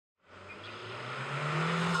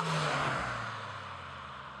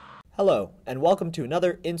Hello, and welcome to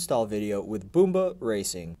another install video with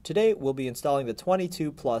WRX. Today we'll be installing the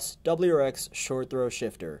 22 Plus WRX short throw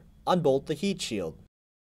shifter. Unbolt the heat shield.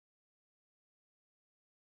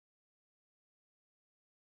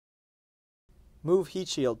 Move heat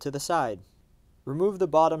shield to the side. Remove the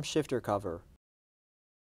bottom shifter cover.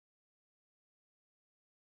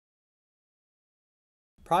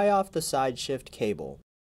 Pry off the side shift cable.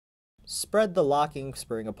 Spread the locking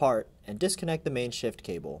spring apart and disconnect the main shift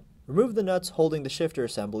cable. Remove the nuts holding the shifter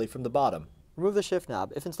assembly from the bottom. Remove the shift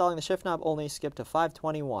knob. If installing the shift knob only, skip to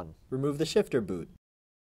 521. Remove the shifter boot.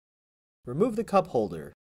 Remove the cup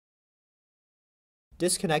holder.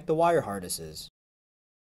 Disconnect the wire harnesses.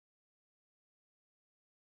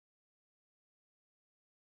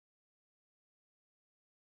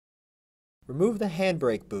 Remove the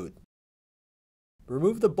handbrake boot.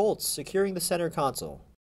 Remove the bolts securing the center console.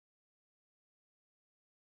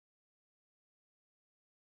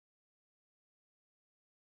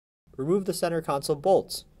 Remove the center console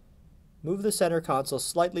bolts. Move the center console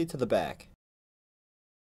slightly to the back.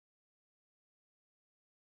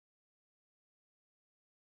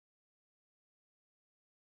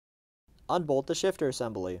 Unbolt the shifter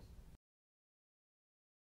assembly.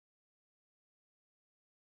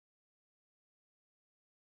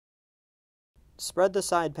 Spread the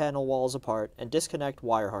side panel walls apart and disconnect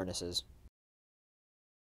wire harnesses.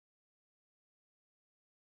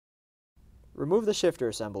 Remove the shifter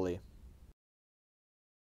assembly.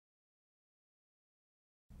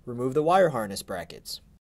 Remove the wire harness brackets.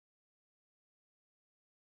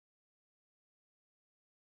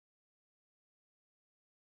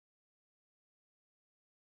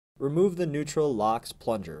 Remove the neutral locks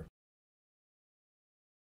plunger.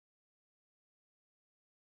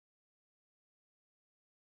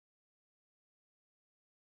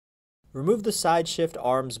 Remove the side shift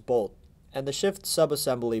arms bolt and the shift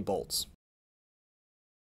subassembly bolts.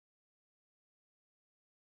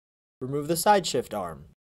 Remove the side shift arm.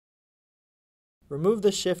 Remove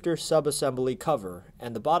the shifter subassembly cover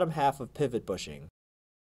and the bottom half of pivot bushing.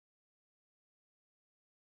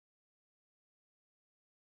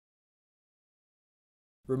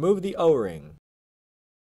 Remove the O-ring.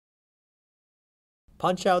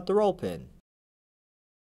 Punch out the roll pin.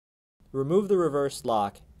 Remove the reverse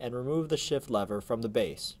lock and remove the shift lever from the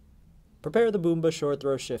base. Prepare the Boomba short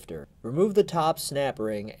throw shifter. Remove the top snap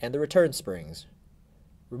ring and the return springs.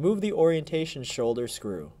 Remove the orientation shoulder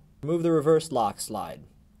screw. Remove the reverse lock slide.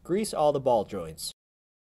 Grease all the ball joints.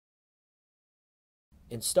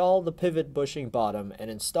 Install the pivot bushing bottom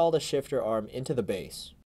and install the shifter arm into the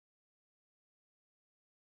base.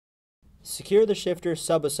 Secure the shifter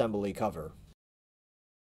subassembly cover.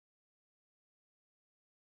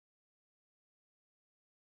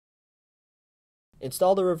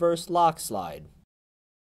 Install the reverse lock slide.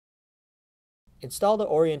 Install the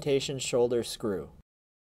orientation shoulder screw.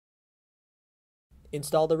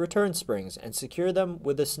 Install the return springs and secure them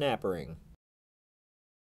with a snap ring.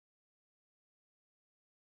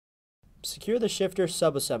 Secure the shifter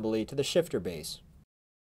subassembly to the shifter base.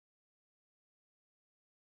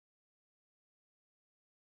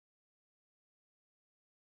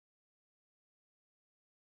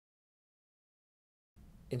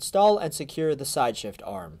 Install and secure the side shift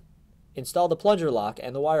arm. Install the plunger lock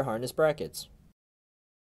and the wire harness brackets.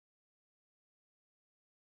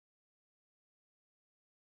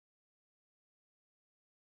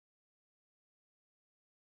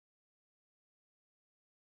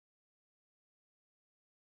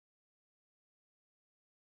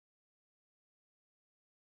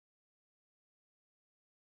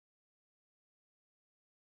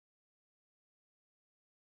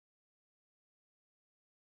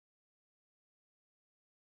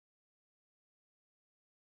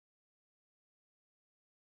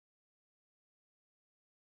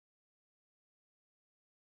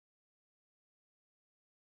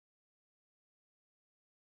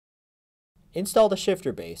 Install the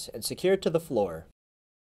shifter base and secure it to the floor.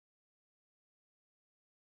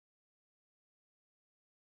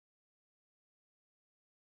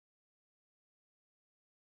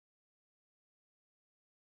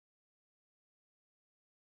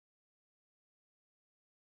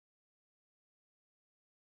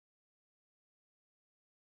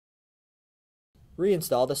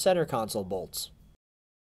 Reinstall the center console bolts.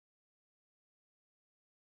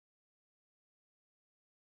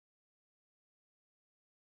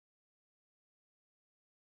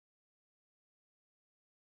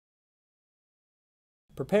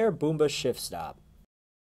 Prepare Boomba shift stop.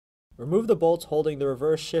 Remove the bolts holding the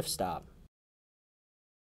reverse shift stop.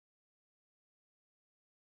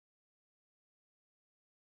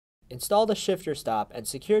 Install the shifter stop and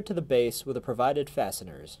secure it to the base with the provided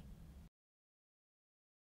fasteners.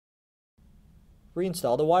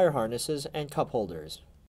 Reinstall the wire harnesses and cup holders.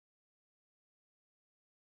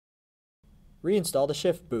 Reinstall the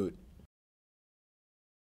shift boot.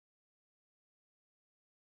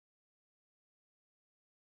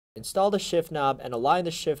 Install the shift knob and align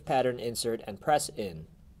the shift pattern insert and press in.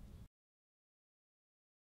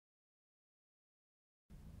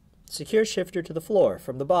 Secure shifter to the floor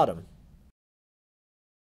from the bottom.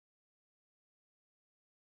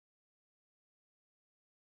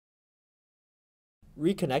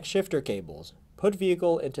 Reconnect shifter cables. Put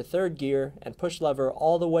vehicle into third gear and push lever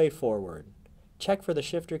all the way forward. Check for the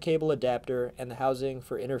shifter cable adapter and the housing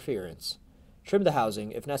for interference. Trim the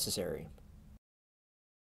housing if necessary.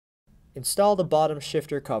 Install the bottom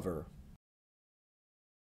shifter cover.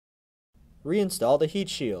 Reinstall the heat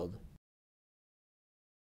shield.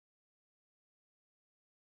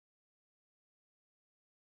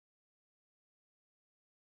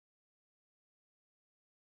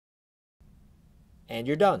 And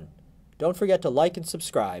you're done. Don't forget to like and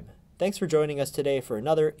subscribe. Thanks for joining us today for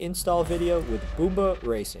another install video with Boomba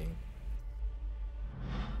Racing.